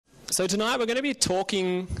So tonight we're going to be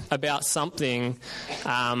talking about something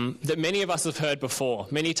that many of us have heard before,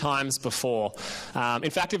 many times before. In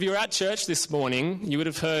fact, if you were at church this morning, you would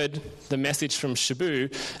have heard the message from Shabu,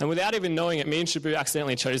 and without even knowing it, me and Shabu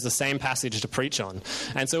accidentally chose the same passage to preach on.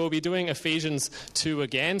 And so we'll be doing Ephesians 2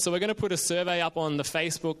 again. So we're going to put a survey up on the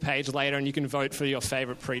Facebook page later, and you can vote for your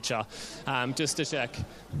favourite preacher, just to check.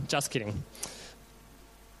 Just kidding.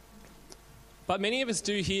 But many of us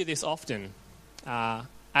do hear this often.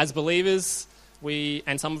 As believers,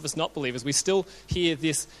 and some of us not believers, we still hear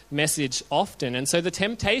this message often. And so the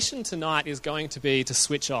temptation tonight is going to be to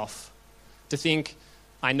switch off, to think,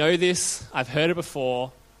 I know this, I've heard it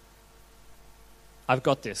before, I've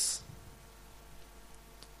got this.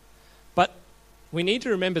 But we need to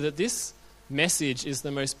remember that this message is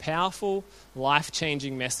the most powerful,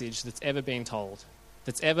 life-changing message that's ever been told,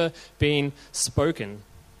 that's ever been spoken.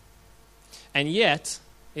 And yet,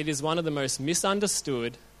 it is one of the most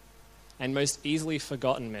misunderstood and most easily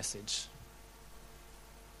forgotten message.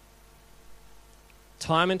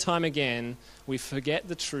 Time and time again, we forget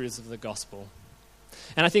the truths of the gospel.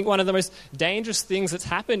 And I think one of the most dangerous things that's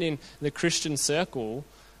happened in the Christian circle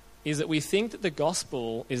is that we think that the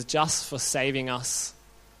gospel is just for saving us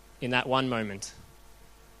in that one moment.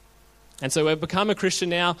 And so we've become a Christian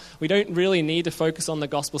now. We don't really need to focus on the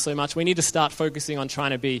gospel so much. We need to start focusing on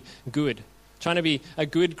trying to be good. Trying to be a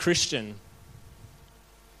good Christian.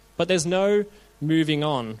 But there's no moving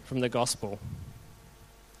on from the gospel.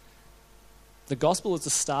 The gospel is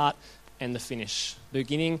the start and the finish, the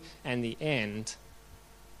beginning and the end.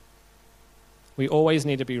 We always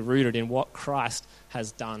need to be rooted in what Christ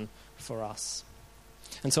has done for us.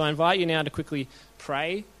 And so I invite you now to quickly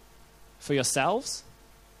pray for yourselves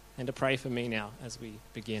and to pray for me now as we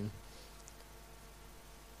begin.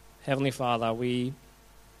 Heavenly Father, we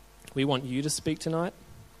want you to speak tonight.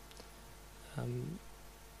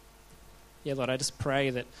 Lord, I just pray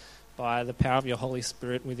that by the power of your Holy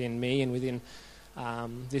Spirit within me and within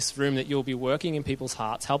this room, that you'll be working in people's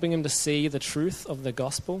hearts, helping them to see the truth of the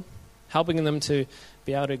gospel, helping them to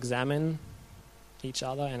be able to examine each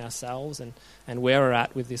other and ourselves and where we're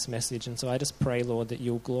at with this message. And so I just pray, Lord, that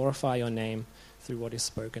you'll glorify your name through what is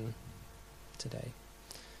spoken today.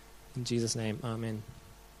 In Jesus' name, amen.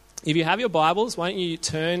 If you have your Bibles, why don't you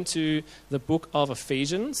turn to the book of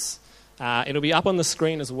Ephesians. It'll be up on the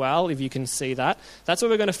screen as well, if you can see that. That's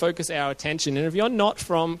where we're going to focus our attention. And if you're not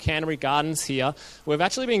from Canterbury Gardens here, we've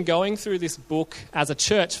actually been going through this book as a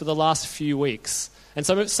church for the last few weeks. And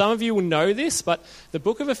some of you will know this, but the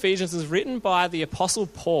book of Ephesians is written by the Apostle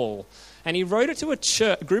Paul. And he wrote it to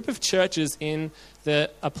a group of churches in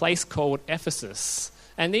a place called Ephesus.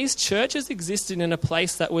 And these churches existed in a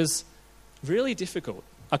place that was really difficult.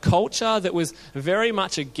 A culture that was very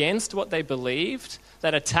much against what they believed,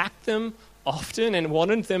 that attacked them often and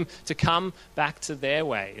wanted them to come back to their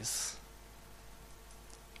ways.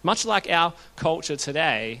 Much like our culture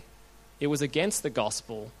today, it was against the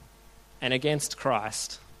gospel and against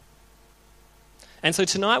Christ. And so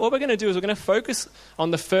tonight what we're going to do is we're going to focus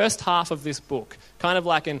on the first half of this book, kind of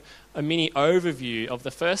like a mini overview of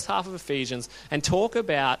the first half of Ephesians, and talk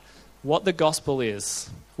about what the gospel is,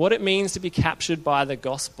 what it means to be captured by the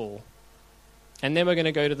gospel. And then we're going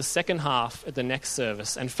to go to the second half at the next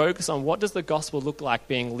service and focus on what does the gospel look like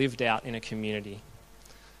being lived out in a community.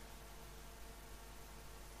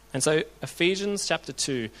 And so Ephesians chapter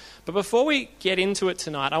 2. But before we get into it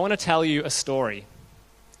tonight, I want to tell you a story.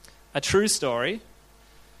 A true story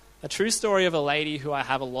of a lady who I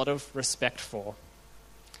have a lot of respect for.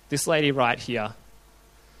 This lady right here.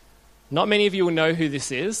 Not many of you will know who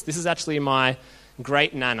this is. This is actually my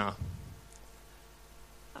great Nana.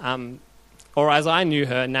 Or as I knew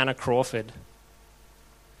her, Nana Crawford.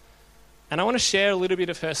 And I want to share a little bit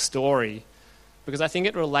of her story because I think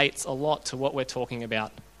it relates a lot to what we're talking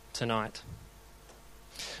about tonight.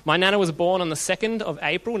 My Nana was born on the 2nd of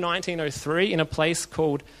April 1903 in a place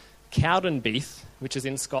called Cowdenbeath, which is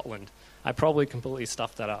in Scotland. I probably completely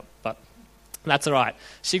stuffed that up, but that's all right.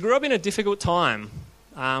 She grew up in a difficult time.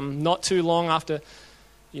 Not too long after,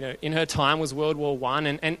 in her time was World War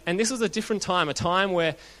I, and this was a different time, a time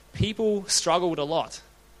where people struggled a lot.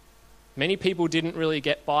 Many people didn't really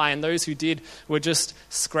get by, and those who did were just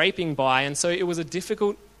scraping by, and so it was a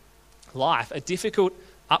difficult life, a difficult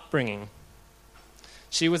upbringing.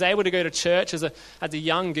 She was able to go to church as a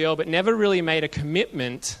young girl, but never really made a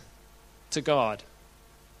commitment to God.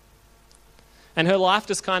 And her life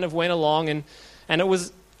just kind of went along, and it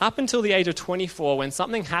was up until the age of 24 when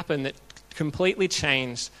something happened that completely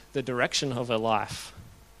changed the direction of her life.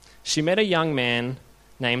 She met a young man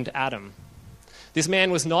named Adam. This man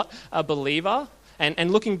was not a believer,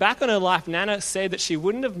 And looking back on her life, Nana said that she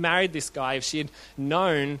wouldn't have married this guy if she had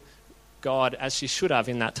known God as she should have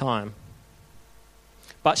in that time.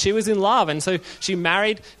 But she was in love, and so she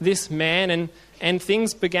married this man, and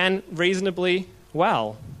things began reasonably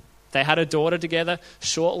well. They had a daughter together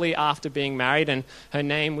shortly after being married, and her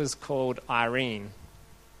name was called Irene.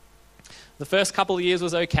 The first couple of years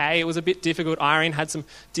was okay. It was a bit difficult. Irene had some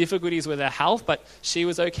difficulties with her health, but she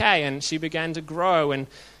was okay, and she began to grow. And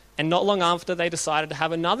not long after, they decided to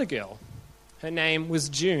have another girl. Her name was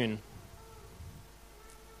June.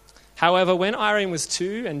 However, when Irene was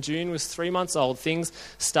 2 and June was 3 months old, things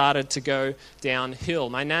started to go downhill.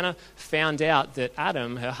 My Nana found out that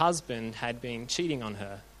Adam, her husband, had been cheating on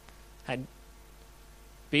her, had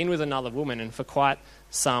been with another woman, and for quite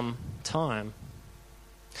some time.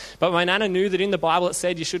 But my Nana knew that in the Bible it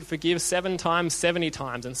said you should forgive 7 times, 70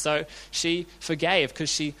 times, and so she forgave because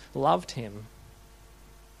she loved him.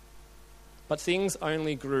 But things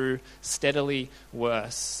only grew steadily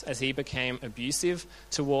worse as he became abusive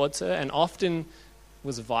towards her and often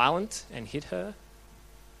was violent and hit her.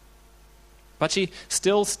 But she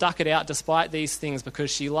still stuck it out despite these things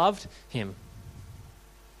because she loved him.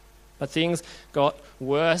 But things got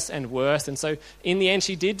worse and worse, and so in the end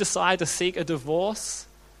she did decide to seek a divorce.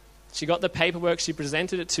 She got the paperwork, she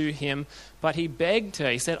presented it to him, but he begged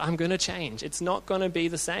her. He said, "I'm going to change. It's not going to be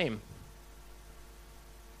the same."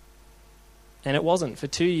 And it wasn't. For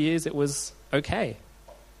 2 years, it was okay.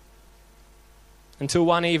 Until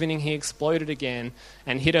one evening, he exploded again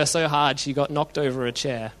and hit her so hard she got knocked over a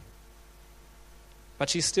chair.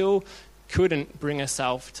 But she still couldn't bring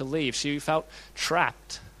herself to leave. She felt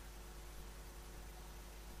trapped.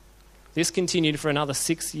 This continued for another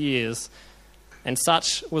 6 years, and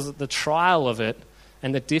such was the trial of it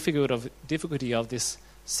and the difficulty of this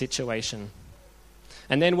situation.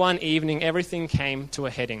 And then one evening, everything came to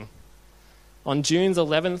a heading. On June's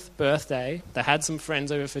 11th birthday, they had some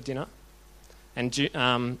friends over for dinner,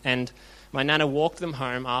 and my Nana walked them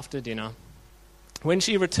home after dinner. When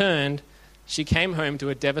she returned, she came home to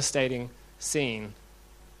a devastating scene.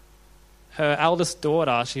 Her eldest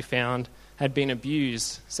daughter, she found, had been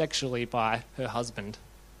abused sexually by her husband.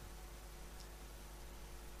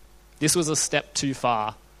 This was a step too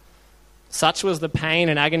far. Such was the pain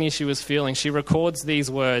and agony she was feeling. She records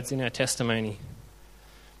these words in her testimony.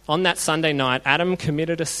 On that Sunday night, Adam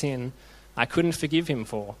committed a sin I couldn't forgive him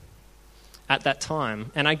for at that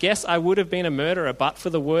time. And I guess I would have been a murderer but for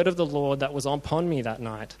the word of the Lord that was upon me that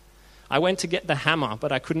night. I went to get the hammer,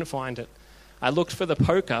 but I couldn't find it. I looked for the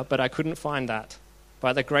poker, but I couldn't find that.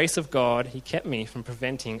 By the grace of God, he kept me from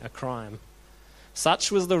preventing a crime.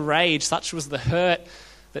 Such was the rage, such was the hurt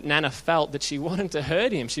that Nana felt that she wanted to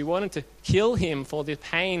hurt him. She wanted to kill him for the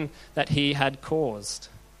pain that he had caused.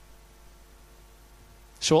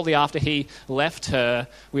 Shortly after, he left her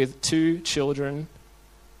with 2 children,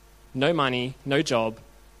 no money, no job,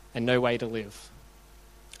 and no way to live.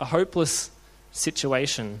 A hopeless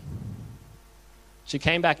situation. She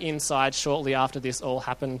came back inside shortly after this all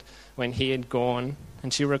happened when he had gone,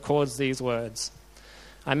 and she records these words.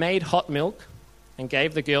 I made hot milk and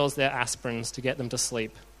gave the girls their aspirins to get them to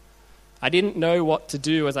sleep. I didn't know what to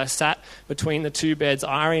do as I sat between the 2 beds,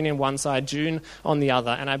 Irene on one side, June on the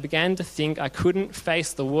other, and I began to think I couldn't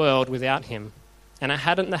face the world without him. And I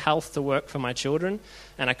hadn't the health to work for my children,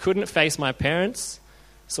 and I couldn't face my parents,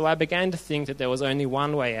 so I began to think that there was only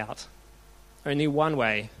one way out, only one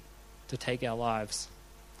way to take our lives.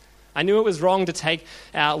 I knew it was wrong to take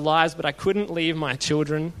our lives, but I couldn't leave my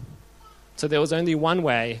children, so there was only one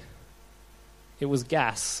way. It was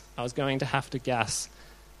gas. I was going to have to gas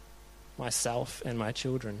myself and my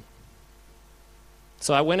children.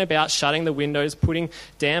 So I went about shutting the windows, putting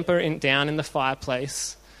damper down in the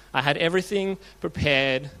fireplace. I had everything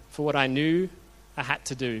prepared for what I knew I had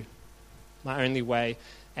to do, my only way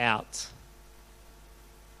out.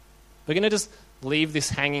 We're going to just leave this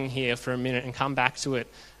hanging here for a minute and come back to it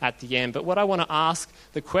at the end. But what I want to ask,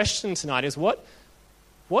 the question tonight is, what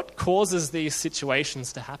causes these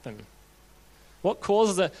situations to happen? What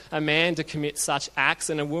causes a man to commit such acts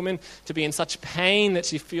and a woman to be in such pain that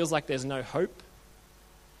she feels like there's no hope?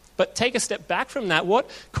 But take a step back from that. What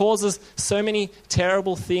causes so many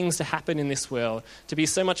terrible things to happen in this world? To be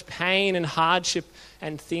so much pain and hardship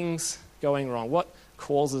and things going wrong? What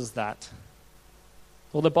causes that?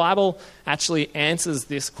 Well, the Bible actually answers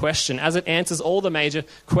this question, as it answers all the major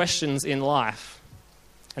questions in life.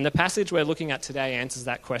 And the passage we're looking at today answers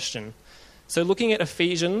that question. So looking at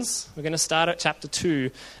Ephesians, we're going to start at chapter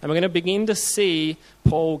 2, and we're going to begin to see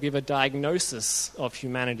Paul give a diagnosis of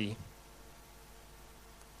humanity.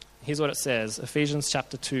 Here's what it says, Ephesians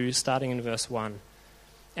chapter 2, starting in verse 1.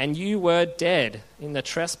 And you were dead in the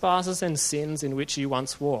trespasses and sins in which you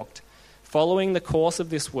once walked, following the course of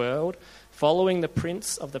this world, following the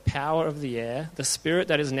prince of the power of the air, the spirit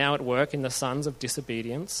that is now at work in the sons of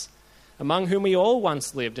disobedience, among whom we all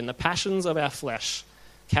once lived in the passions of our flesh,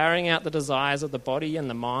 carrying out the desires of the body and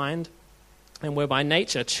the mind, and were by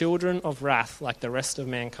nature children of wrath like the rest of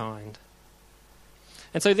mankind.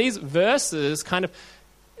 And so these verses kind of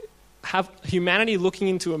have humanity looking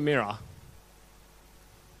into a mirror.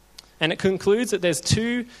 And it concludes that there's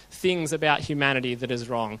two things about humanity that is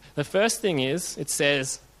wrong. The first thing is, it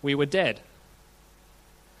says, we were dead.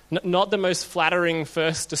 Not the most flattering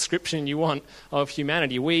first description you want of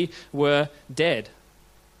humanity. We were dead.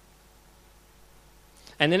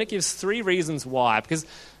 And then it gives three reasons why. Because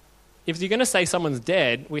if you're going to say someone's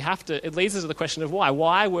dead, it leads us to the question of why.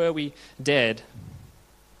 Why were we dead?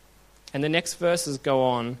 And the next verses go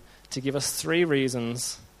on to give us three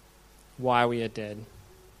reasons why we are dead.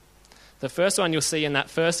 The first one you'll see in that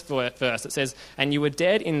first verse, it says, and you were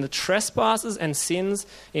dead in the trespasses and sins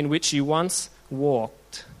in which you once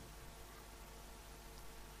walked.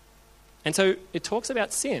 And so it talks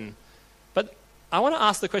about sin. But I want to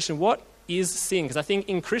ask the question, what is sin? Because I think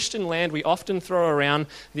in Christian land we often throw around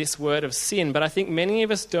this word of sin, but I think many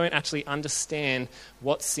of us don't actually understand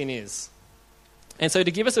what sin is. And so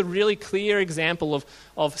to give us a really clear example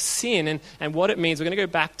of sin and what it means, we're going to go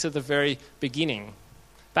back to the very beginning.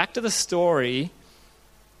 Back to the story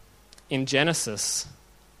in Genesis.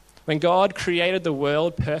 When God created the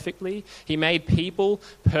world perfectly, he made people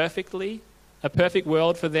perfectly, a perfect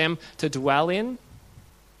world for them to dwell in.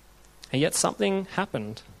 And yet something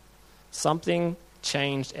happened. Something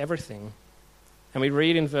changed everything. And we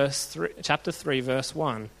read in chapter 3, verse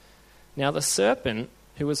 1. Now the serpent,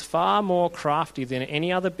 who was far more crafty than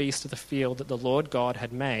any other beast of the field that the Lord God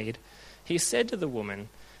had made, he said to the woman,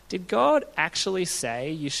 did God actually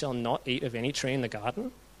say you shall not eat of any tree in the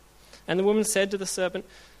garden? And the woman said to the serpent,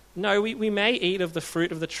 no, we may eat of the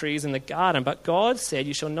fruit of the trees in the garden, but God said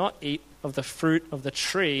you shall not eat of the fruit of the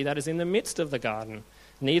tree that is in the midst of the garden,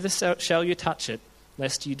 neither shall you touch it,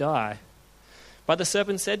 lest you die. But the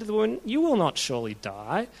serpent said to the woman, you will not surely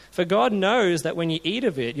die, for God knows that when you eat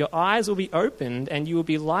of it, your eyes will be opened and you will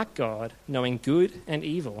be like God, knowing good and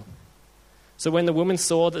evil. So when the woman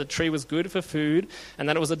saw that the tree was good for food, and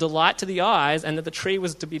that it was a delight to the eyes, and that the tree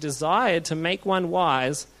was to be desired to make one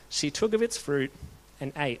wise, she took of its fruit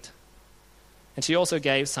and ate. And she also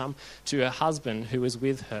gave some to her husband who was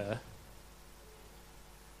with her.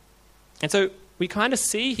 And so we kind of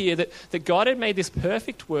see here that God had made this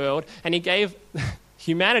perfect world, and he gave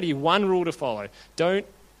humanity one rule to follow. Don't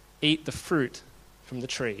eat the fruit from the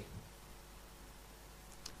tree.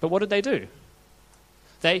 But what did they do?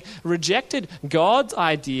 They rejected God's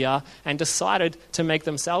idea and decided to make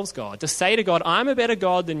themselves God. To say to God, I'm a better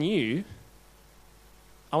God than you.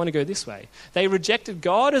 I want to go this way. They rejected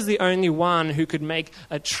God as the only one who could make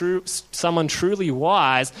someone truly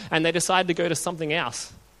wise, and they decided to go to something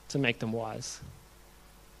else to make them wise.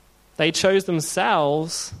 They chose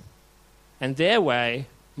themselves and their way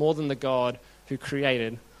more than the God who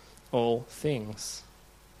created all things.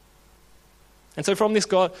 And so from this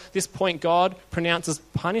point, God pronounces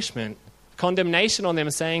punishment, condemnation on them,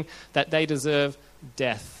 saying that they deserve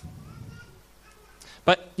death.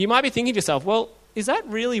 But you might be thinking to yourself, well, is that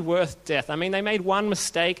really worth death? I mean, they made one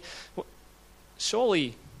mistake.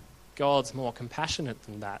 Surely God's more compassionate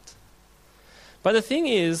than that. But the thing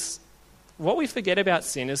is, what we forget about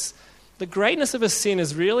sin is the greatness of a sin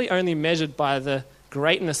is really only measured by the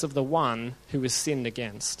greatness of the one who is sinned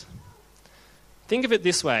against. Think of it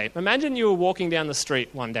this way. Imagine you were walking down the street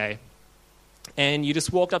one day and you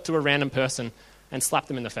just walked up to a random person and slapped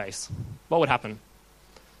them in the face. What would happen?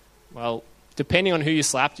 Well, depending on who you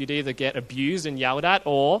slapped, you'd either get abused and yelled at,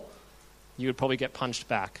 or you would probably get punched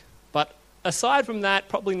back. But aside from that,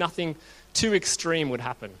 probably nothing too extreme would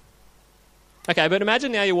happen. Okay, but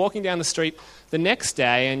imagine now you're walking down the street the next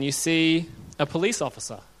day and you see a police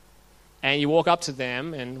officer. And you walk up to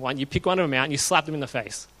them and you pick one of them out and you slap them in the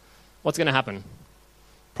face. What's going to happen?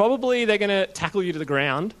 Probably they're going to tackle you to the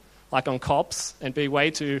ground, like on Cops, and be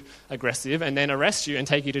way too aggressive, and then arrest you and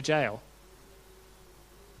take you to jail.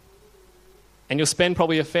 And you'll spend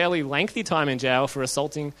probably a fairly lengthy time in jail for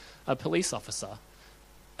assaulting a police officer.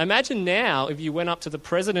 Imagine now if you went up to the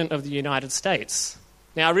President of the United States.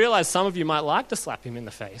 Now, I realize some of you might like to slap him in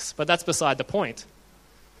the face, but that's beside the point.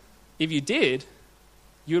 If you did,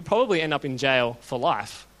 you would probably end up in jail for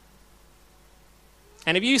life.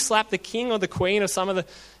 And if you slap the king or the queen of some of the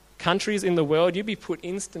countries in the world, you'd be put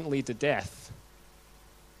instantly to death.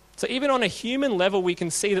 So even on a human level, we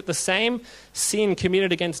can see that the same sin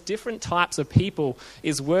committed against different types of people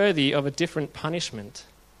is worthy of a different punishment.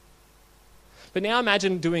 But now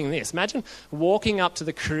imagine doing this. Imagine walking up to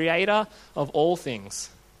the creator of all things,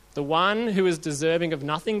 the one who is deserving of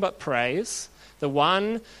nothing but praise, the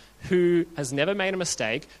one who has never made a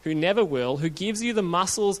mistake, who never will, who gives you the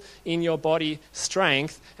muscles in your body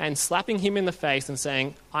strength, and slapping him in the face and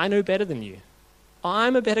saying, I know better than you.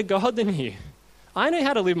 I'm a better God than you. I know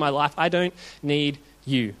how to live my life. I don't need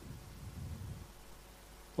you.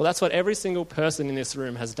 Well, that's what every single person in this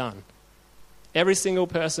room has done. Every single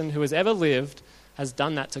person who has ever lived has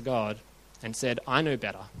done that to God and said, I know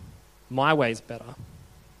better. My way's better.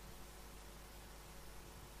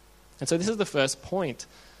 And so this is the first point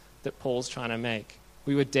that Paul's trying to make.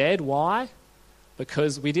 We were dead. Why?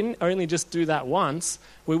 Because we didn't only just do that once.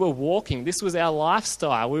 We were walking. This was our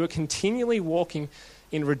lifestyle. We were continually walking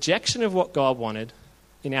in rejection of what God wanted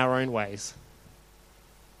in our own ways.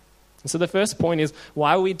 And so the first point is,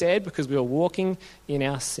 why were we dead? Because we were walking in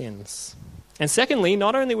our sins. And secondly,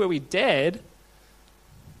 not only were we dead,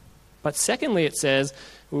 but secondly it says,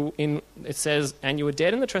 and you were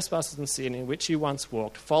dead in the trespasses and sin in which you once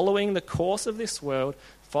walked, following the course of this world,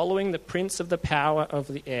 following the prince of the power of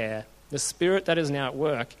the air, the spirit that is now at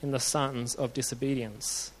work in the sons of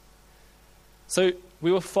disobedience. So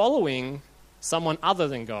we were following someone other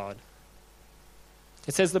than God.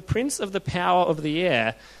 It says the prince of the power of the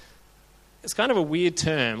air. It's kind of a weird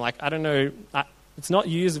term. Like, I don't know, it's not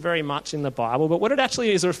used very much in the Bible, but what it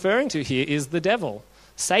actually is referring to here is the devil,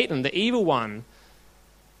 Satan, the evil one.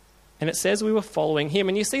 And it says we were following him.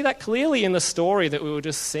 And you see that clearly in the story that we were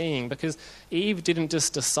just seeing, because Eve didn't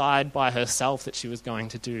just decide by herself that she was going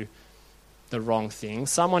to do the wrong thing.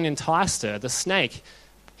 Someone enticed her, the snake.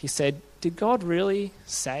 He said, did God really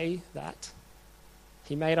say that?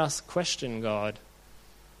 He made us question God.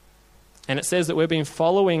 And it says that we've been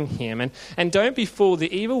following him. And don't be fooled,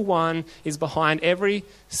 the evil one is behind every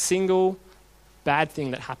single bad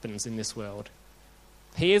thing that happens in this world.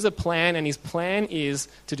 He has a plan, and his plan is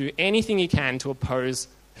to do anything he can to oppose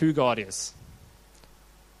who God is.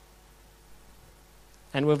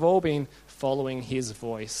 And we've all been following his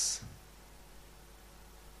voice.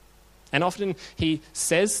 And often he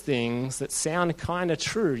says things that sound kind of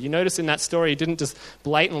true. You notice in that story, he didn't just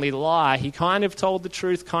blatantly lie. He kind of told the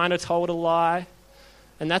truth, kind of told a lie.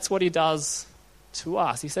 And that's what he does to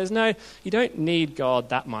us. He says, no, you don't need God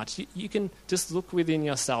that much. You can just look within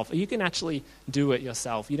yourself. You can actually do it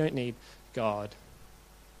yourself. You don't need God.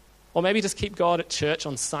 Or maybe just keep God at church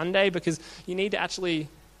on Sunday because you need to actually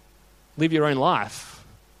live your own life.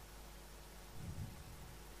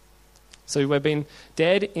 So we've been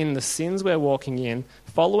dead in the sins we're walking in,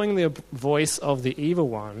 following the voice of the evil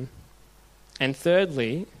one. And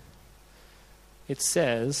thirdly, it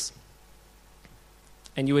says,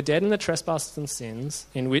 and you were dead in the trespasses and sins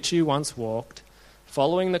in which you once walked,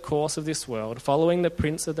 following the course of this world, following the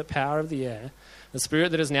prince of the power of the air, the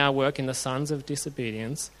spirit that is now at work in the sons of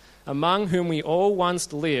disobedience, among whom we all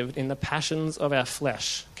once lived in the passions of our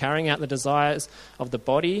flesh, carrying out the desires of the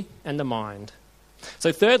body and the mind.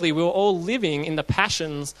 So thirdly, we were all living in the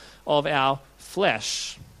passions of our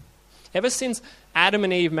flesh. Ever since Adam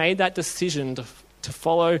and Eve made that decision to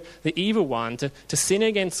follow the evil one, to sin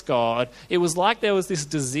against God, it was like there was this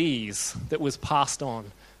disease that was passed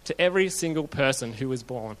on to every single person who was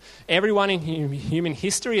born. Everyone in human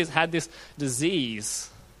history has had this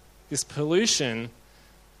disease, this pollution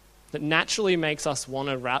that naturally makes us want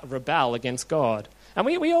to rebel against God. And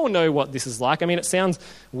we all know what this is like. I mean, it sounds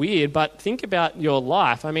weird, but think about your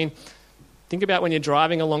life. I mean, think about when you're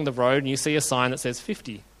driving along the road and you see a sign that says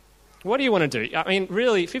 50. What do you want to do? I mean,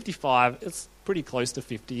 really, 55, it's pretty close to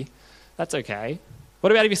 50. That's okay.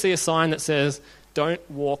 What about if you see a sign that says, don't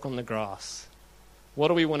walk on the grass? What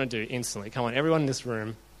do we want to do instantly? Come on, everyone in this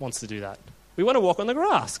room wants to do that. We want to walk on the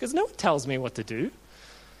grass because no one tells me what to do.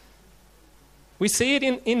 We see it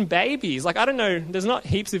in babies. Like, I don't know, there's not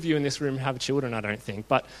heaps of you in this room who have children, I don't think.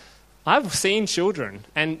 But I've seen children,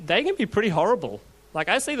 and they can be pretty horrible. Like,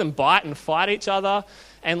 I see them bite and fight each other.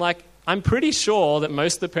 And, like, I'm pretty sure that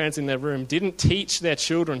most of the parents in their room didn't teach their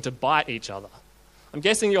children to bite each other. I'm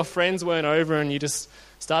guessing your friends weren't over and you just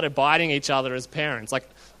started biting each other as parents. Like,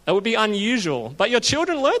 that would be unusual. But your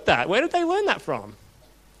children learned that. Where did they learn that from?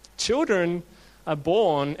 Children are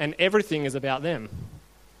born, and everything is about them.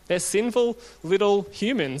 They're sinful little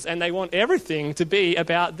humans, and they want everything to be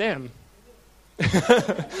about them.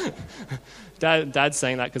 Dad's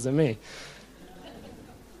saying that because of me.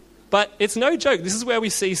 But it's no joke. This is where we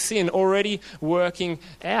see sin already working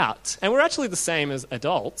out. And we're actually the same as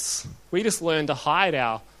adults. We just learn to hide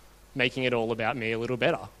our making it all about me a little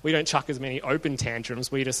better. We don't chuck as many open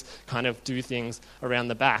tantrums. We just kind of do things around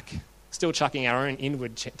the back, still chucking our own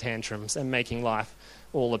inward tantrums and making life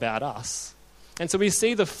all about us. And so we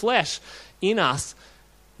see the flesh in us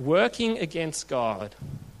working against God.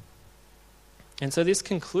 And so this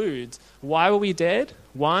concludes, why were we dead?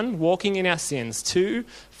 1, walking in our sins. 2,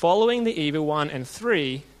 following the evil one. And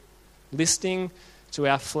 3, listening to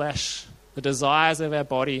our flesh, the desires of our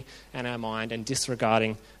body and our mind, and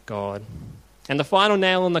disregarding God. And the final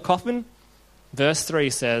nail in the coffin, verse 3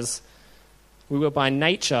 says, we were by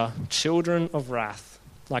nature children of wrath,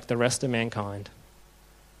 like the rest of mankind.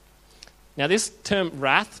 Now this term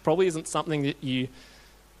wrath probably isn't something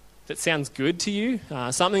that sounds good to you,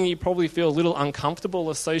 something you probably feel a little uncomfortable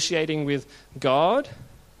associating with God.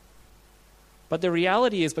 But the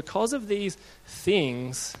reality is, because of these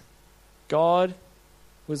things, God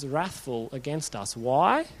was wrathful against us.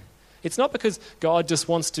 Why? It's not because God just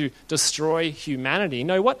wants to destroy humanity.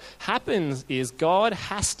 No, what happens is God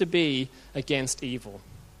has to be against evil.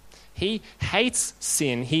 He hates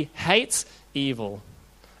sin. He hates evil.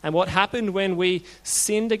 And what happened when we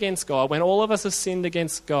sinned against God, when all of us have sinned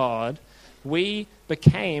against God, we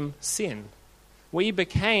became sin. We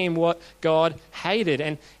became what God hated,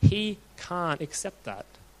 and he can't accept that.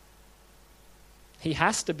 He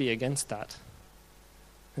has to be against that.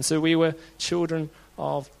 And so we were children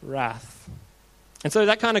of wrath. And so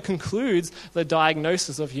that kind of concludes the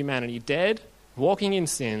diagnosis of humanity: dead, walking in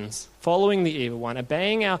sins, following the evil one,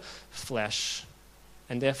 obeying our flesh,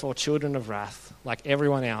 and therefore children of wrath, like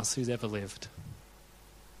everyone else who's ever lived.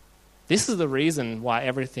 This is the reason why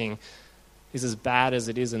everything is as bad as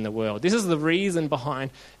it is in the world. This is the reason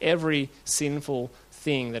behind every sinful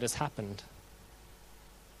thing that has happened.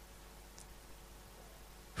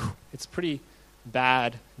 It's pretty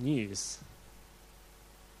bad news.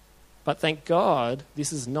 But thank God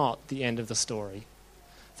this is not the end of the story.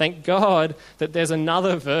 Thank God that there's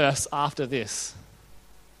another verse after this.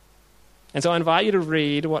 And so I invite you to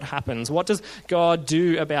read what happens. What does God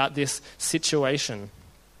do about this situation?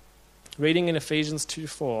 Reading in Ephesians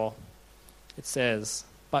 2:4, it says,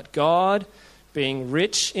 "But God, being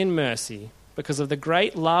rich in mercy, because of the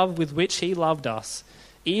great love with which he loved us,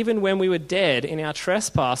 even when we were dead in our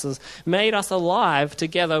trespasses, made us alive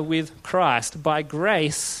together with Christ. By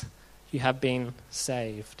grace you have been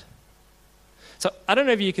saved." So I don't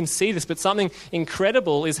know if you can see this, but something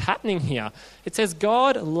incredible is happening here. It says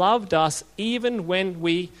God loved us even when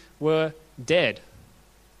we were dead.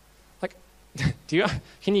 Like,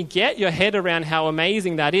 can you get your head around how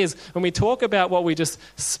amazing that is when we talk about what we just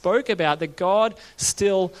spoke about, that God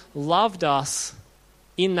still loved us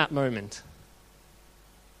in that moment?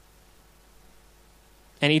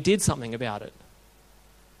 And he did something about it.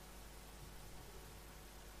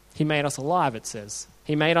 He made us alive, it says.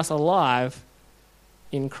 He made us alive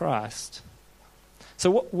in Christ.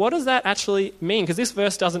 So what does that actually mean? Because this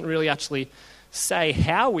verse doesn't really actually say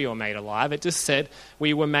how we were made alive. It just said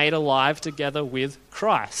we were made alive together with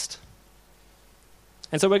Christ.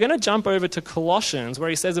 And so we're going to jump over to Colossians, where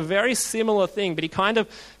he says a very similar thing, but he kind of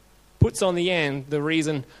puts on the end the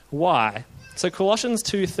reason why. So Colossians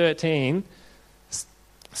 2:13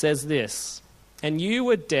 says this: "And you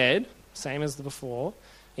were dead," same as before,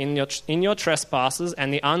 in your trespasses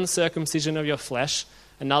and the uncircumcision of your flesh,"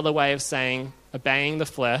 another way of saying obeying the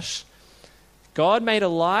flesh, "God made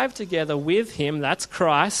alive together with him," that's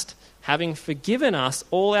Christ, "having forgiven us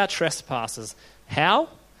all our trespasses." How?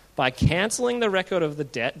 By cancelling the record of the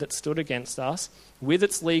debt that stood against us with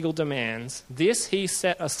its legal demands. This he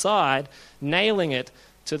set aside, nailing it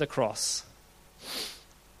to the cross.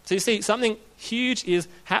 So you see, something huge is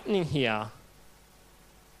happening here.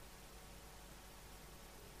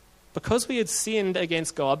 Because we had sinned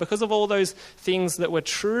against God, because of all those things that were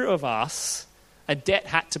true of us, a debt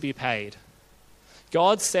had to be paid.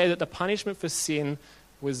 God said that the punishment for sin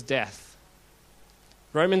was death.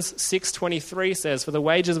 Romans 6:23 says, "For the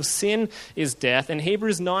wages of sin is death." And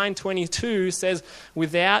Hebrews 9:22 says,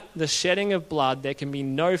 "Without the shedding of blood, there can be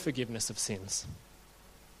no forgiveness of sins."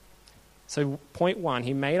 So point one,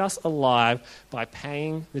 he made us alive by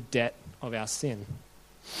paying the debt of our sin.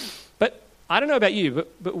 But I don't know about you,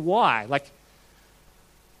 but why?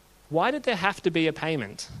 Why did there have to be a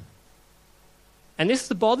payment? And this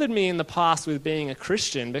has bothered me in the past with being a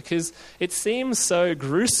Christian, because it seems so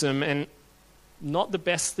gruesome and not the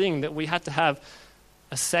best thing that we had to have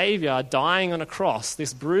a Savior dying on a cross,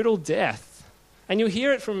 this brutal death. And you'll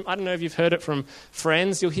hear it from, I don't know if you've heard it from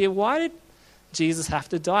friends, you'll hear, why did Jesus have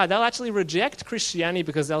to die? They'll actually reject Christianity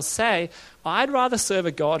because they'll say, I'd rather serve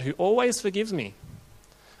a God who always forgives me.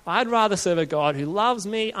 I'd rather serve a God who loves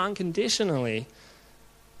me unconditionally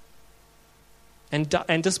and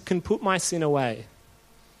just can put my sin away.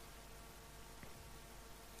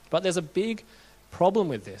 But there's a big problem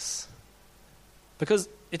with this, because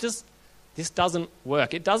this doesn't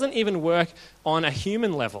work. It doesn't even work on a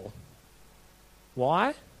human level.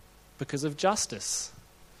 Why? Because of justice.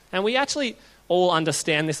 And we actually all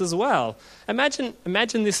understand this as well. Imagine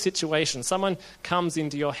this situation. Someone comes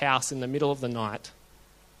into your house in the middle of the night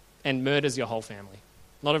and murders your whole family.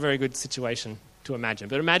 Not a very good situation to imagine,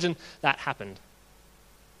 but imagine that happened.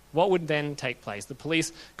 What would then take place? The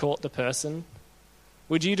police caught the person.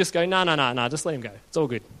 Would you just go, no, just let him go. It's all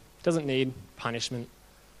good. Doesn't need punishment.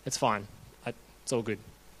 It's fine. It's all good.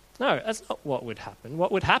 No, that's not what would happen.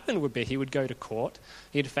 What would happen would be he would go to court,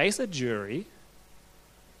 he'd face a jury,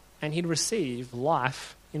 and he'd receive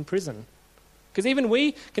life in prison. Because even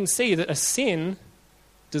we can see that a sin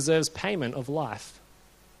deserves payment of life.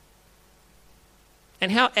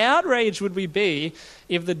 And how outraged would we be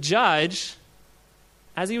if the judge,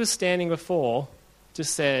 as he was standing before,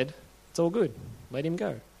 just said, it's all good, let him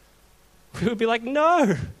go. We would be like,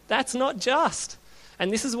 no, that's not just.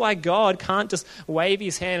 And this is why God can't just wave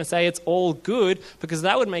his hand and say it's all good, because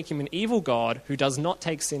that would make him an evil God who does not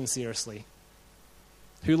take sin seriously,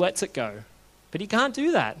 who lets it go. But he can't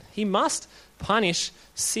do that. He must punish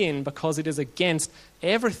sin because it is against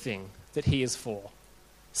everything that he is for.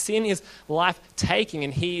 Sin is life-taking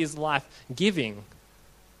and he is life-giving.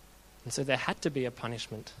 And so there had to be a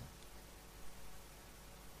punishment.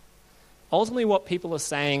 Ultimately, what people are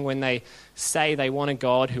saying when they say they want a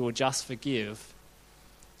God who will just forgive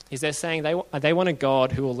is they're saying they want a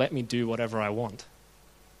God who will let me do whatever I want.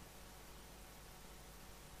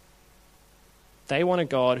 They want a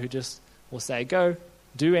God who just will say, go,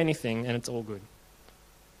 do anything, and it's all good.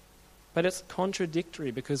 But it's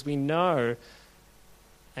contradictory because we know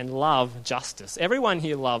and love justice. Everyone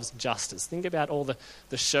here loves justice. Think about all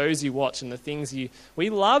the shows you watch and the things we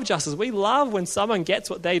love justice. We love when someone gets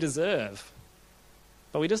what they deserve.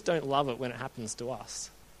 But we just don't love it when it happens to us.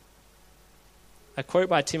 A quote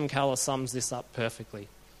by Tim Keller sums this up perfectly.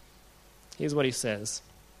 Here's what he says.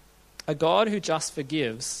 A God who just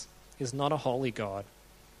forgives is not a holy God.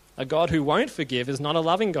 A God who won't forgive is not a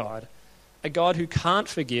loving God. A God who can't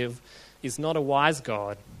forgive is not a wise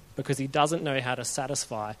God, because he doesn't know how to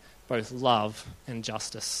satisfy both love and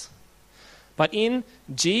justice. But in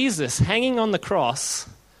Jesus hanging on the cross,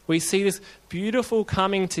 we see this beautiful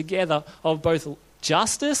coming together of both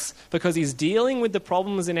justice, because he's dealing with the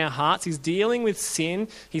problems in our hearts, he's dealing with sin,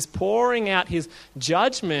 he's pouring out his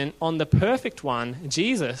judgment on the perfect one,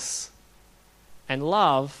 Jesus, and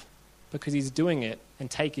love, because he's doing it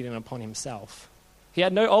and taking it upon himself. He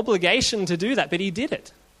had no obligation to do that, but he did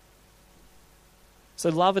it. So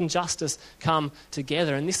love and justice come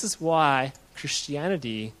together, and this is why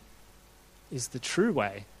Christianity is the true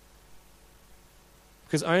way.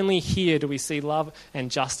 Because only here do we see love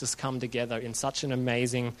and justice come together in such an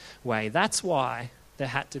amazing way. That's why there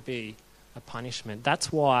had to be a punishment.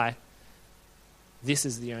 That's why this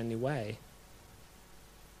is the only way.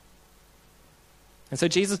 And so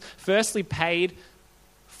Jesus firstly paid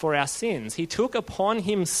for our sins. He took upon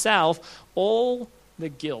himself all the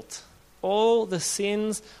guilt, all the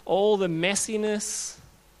sins, all the messiness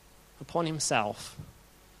upon himself.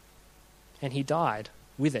 And he died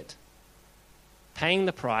with it, paying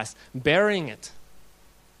the price, burying it,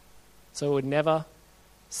 so we would never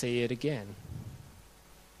see it again.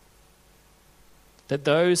 That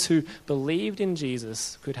those who believed in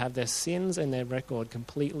Jesus could have their sins and their record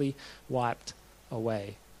completely wiped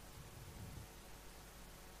away.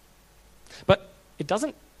 But it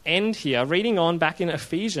doesn't end here. Reading on back in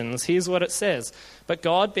Ephesians, here's what it says. But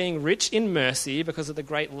God, being rich in mercy, because of the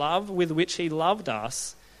great love with which he loved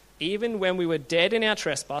us, even when we were dead in our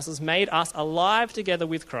trespasses, made us alive together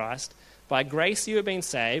with Christ. By grace you have been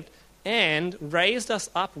saved, and raised us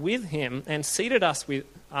up with him, and seated us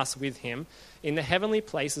with him in the heavenly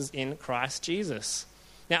places in Christ Jesus.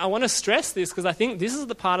 Now, I want to stress this because I think this is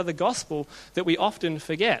the part of the gospel that we often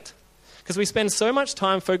forget. Because we spend so much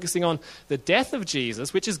time focusing on the death of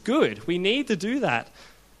Jesus, which is good. We need to do that.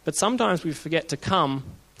 But sometimes we forget to come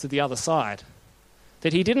to the other side.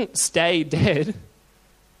 That he didn't stay dead.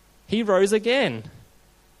 He rose again.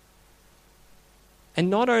 And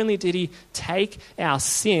not only did he take our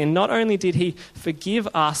sin, not only did he forgive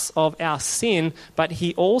us of our sin, but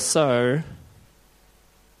he also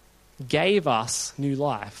gave us new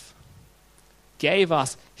life. Gave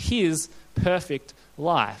us his perfect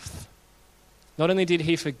life. Not only did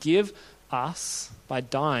he forgive us by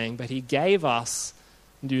dying, but he gave us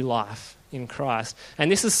new life in Christ. And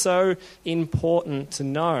this is so important to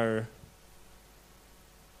know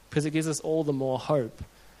because it gives us all the more hope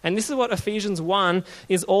And this is what Ephesians 1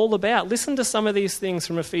 is all about. Listen to some of these things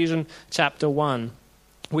from Ephesians chapter 1.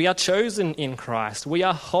 We are chosen in Christ. We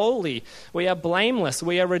are holy. We are blameless.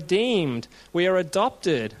 We are redeemed. We are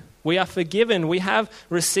adopted. We are forgiven. We have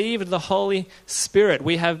received the Holy Spirit.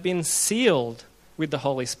 We have been sealed with the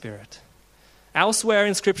Holy Spirit. Elsewhere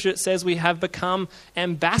in Scripture it says we have become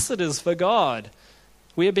ambassadors for God.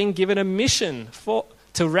 We have been given a mission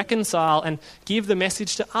to reconcile and give the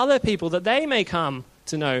message to other people that they may come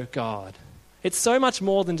to know God. It's so much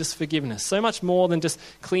more than just forgiveness, so much more than just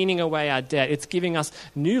cleaning away our debt. It's giving us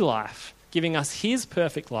new life, giving us His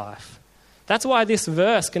perfect life. That's why this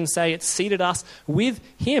verse can say it's seated us with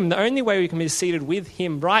Him. The only way we can be seated with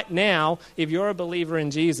Him right now, if you're a believer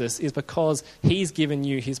in Jesus, is because He's given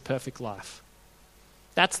you His perfect life.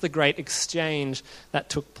 That's the great exchange that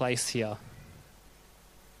took place here.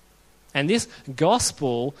 And this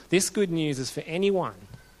gospel, this good news is for anyone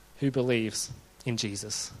who believes in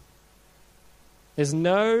Jesus. There's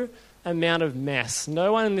no amount of mess.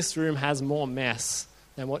 No one in this room has more mess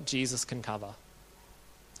than what Jesus can cover.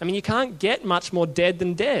 I mean, you can't get much more dead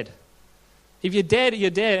than dead. If you're dead, you're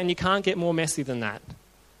dead, and you can't get more messy than that.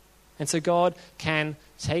 And so God can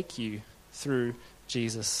take you through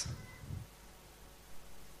Jesus.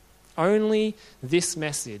 Only this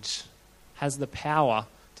message has the power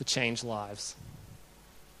to change lives.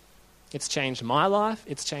 It's changed my life.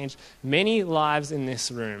 It's changed many lives in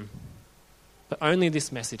this room. But only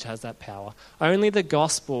this message has that power. Only the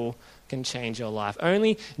gospel can change your life.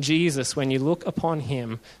 Only Jesus, when you look upon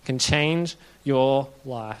Him, can change your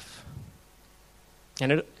life.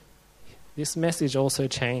 And this message also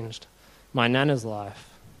changed my Nana's life.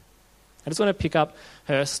 I just want to pick up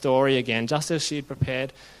her story again, just as she had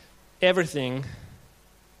prepared everything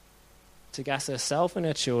to gas herself and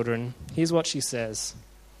her children. Here's what she says.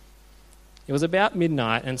 It was about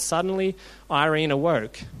midnight, and suddenly Irene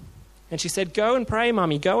awoke. And she said, "Go and pray,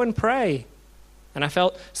 Mummy, go and pray." And I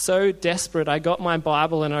felt so desperate. I got my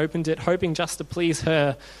Bible and opened it, hoping just to please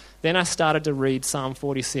her. Then I started to read Psalm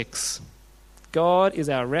 46. God is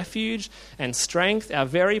our refuge and strength, our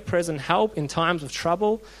very present help in times of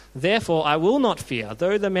trouble. Therefore I will not fear,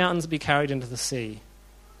 though the mountains be carried into the sea.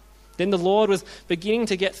 Then the Lord was beginning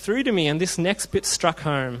to get through to me, and this next bit struck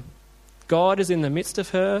home. God is in the midst of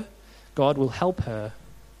her. God will help her.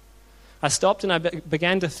 I stopped and I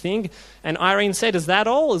began to think, and Irene said, "Is that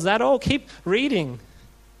all? Is that all? Keep reading."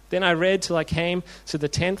 Then I read till I came to the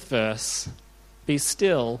 10th verse. "Be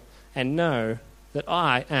still and know that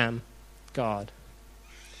I am God."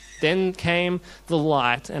 Then came the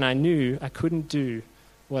light, and I knew I couldn't do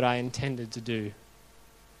what I intended to do.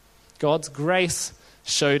 God's grace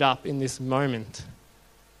showed up in this moment.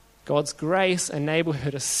 God's grace enabled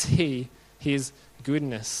her to see His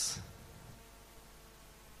goodness.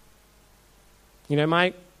 You know,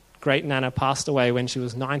 my great-nana passed away when she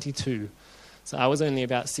was 92, so I was only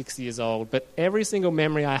about 6 years old. But every single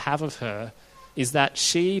memory I have of her is that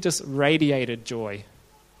she just radiated joy.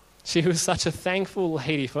 She was such a thankful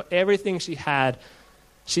lady for everything she had.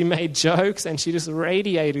 She made jokes and she just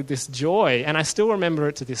radiated this joy, and I still remember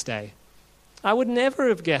it to this day. I would never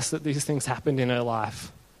have guessed that these things happened in her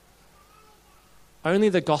life. Only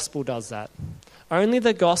the gospel does that. Only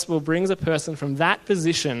the gospel brings a person from that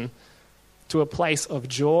position to a place of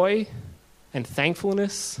joy and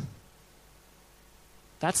thankfulness.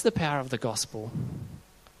 That's the power of the gospel.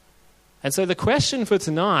 And so the question for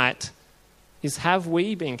tonight is, have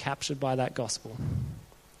we been captured by that gospel?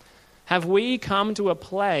 Have we come to a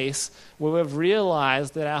place where we've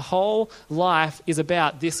realized that our whole life is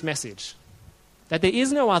about this message? That there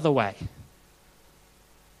is no other way?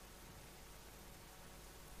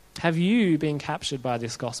 Have you been captured by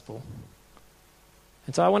this gospel?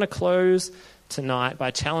 And so I want to close tonight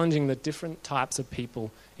by challenging the different types of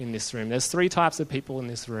people in this room. There's 3 types of people in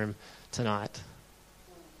this room tonight.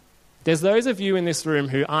 There's those of you in this room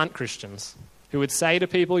who aren't Christians, who would say to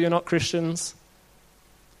people you're not Christians,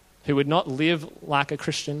 who would not live like a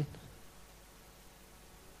Christian.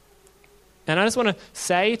 And I just want to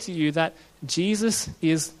say to you that Jesus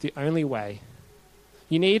is the only way.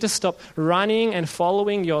 You need to stop running and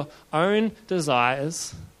following your own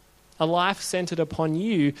desires, a life centered upon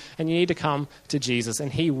you, and you need to come to Jesus,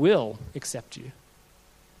 and He will accept you.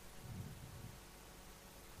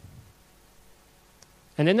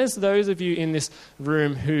 And then there's those of you in this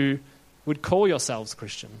room who would call yourselves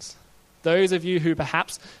Christians. Those of you who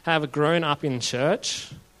perhaps have grown up in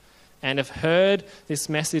church and have heard this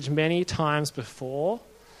message many times before,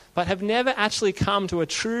 but have never actually come to a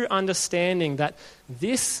true understanding that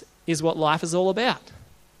this is what life is all about.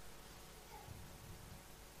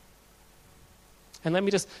 And let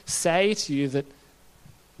me just say to you that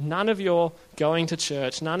None of your going to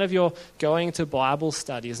church, none of your going to Bible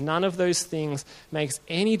studies, none of those things makes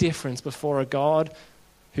any difference before a God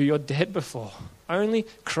who you're dead before. Only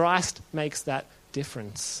Christ makes that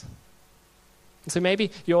difference. And so maybe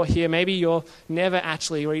you're here, maybe you'll never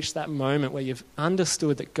actually reach that moment where you've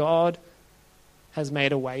understood that God has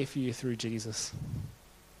made a way for you through Jesus.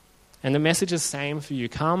 And the message is the same for you.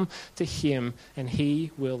 Come to him and he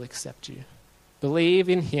will accept you. Believe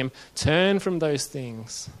in him, turn from those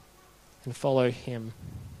things and follow him.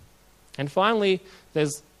 And finally,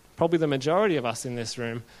 there's probably the majority of us in this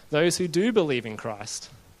room, those who do believe in Christ.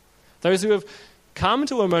 Those who have come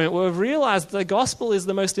to a moment where we've realized the gospel is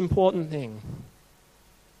the most important thing.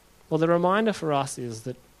 Well, the reminder for us is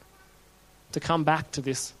that to come back to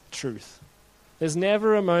this truth. There's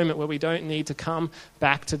never a moment where we don't need to come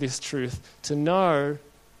back to this truth to know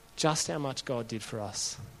just how much God did for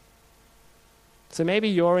us. So maybe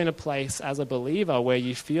you're in a place as a believer where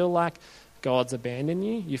you feel like God's abandoned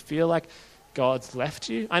you. You feel like God's left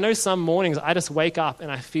you. I know some mornings I just wake up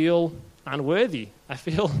and I feel unworthy. I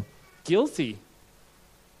feel guilty.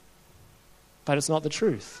 But it's not the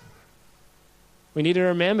truth. We need to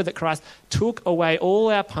remember that Christ took away all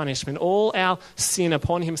our punishment, all our sin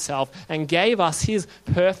upon himself and gave us his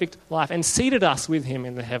perfect life and seated us with him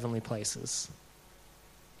in the heavenly places.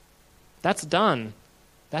 That's done.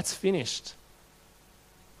 That's finished.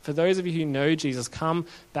 For those of you who know Jesus, come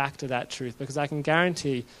back to that truth, because I can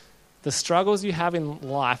guarantee the struggles you have in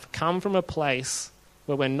life come from a place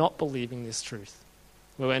where we're not believing this truth,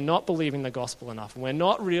 where we're not believing the gospel enough, and we're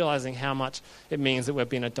not realizing how much it means that we've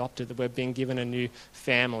been adopted, that we've been given a new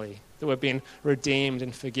family, that we've been redeemed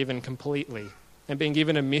and forgiven completely, and been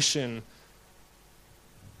given a mission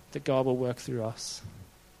that God will work through us.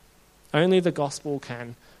 Only the gospel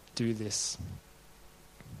can do this.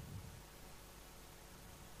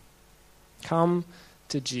 Come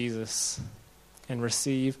to Jesus and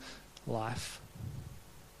receive life.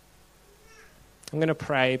 I'm going to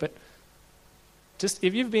pray, but just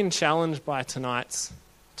if you've been challenged by tonight's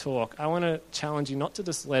talk, I want to challenge you not to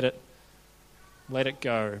just let it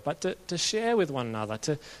go, but to share with one another,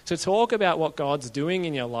 to talk about what God's doing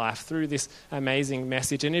in your life through this amazing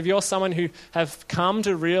message. And if you're someone who have come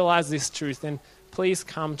to realize this truth, then please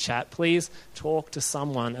come chat. Please talk to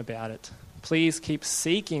someone about it. Please keep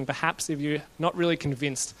seeking, perhaps if you're not really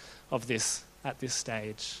convinced of this at this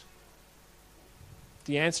stage.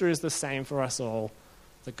 The answer is the same for us all.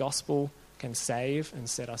 The gospel can save and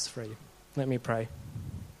set us free. Let me pray.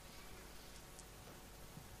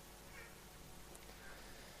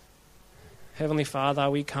 Heavenly Father,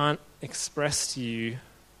 we can't express to you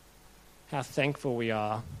how thankful we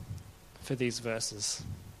are for these verses.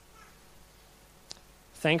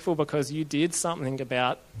 Thankful because you did something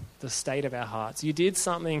about the state of our hearts. You did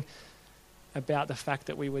something about the fact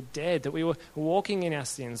that we were dead, that we were walking in our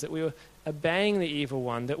sins, that we were obeying the evil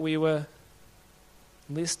one, that we were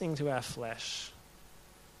listening to our flesh,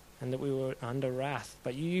 and that we were under wrath.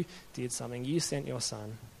 But you did something. You sent your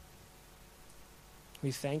Son.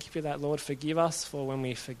 We thank you for that, Lord. Forgive us for when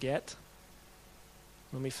we forget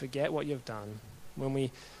what you've done, when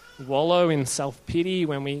we wallow in self-pity,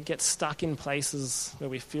 when we get stuck in places where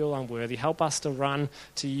we feel unworthy. Help us to run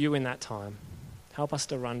to you in that time. Help us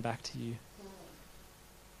to run back to you.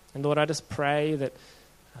 And Lord, I just pray that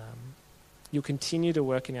you'll continue to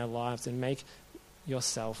work in our lives and make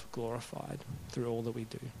yourself glorified through all that we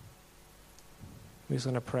do. We're just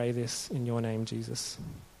going to pray this in your name, Jesus.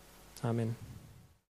 Amen.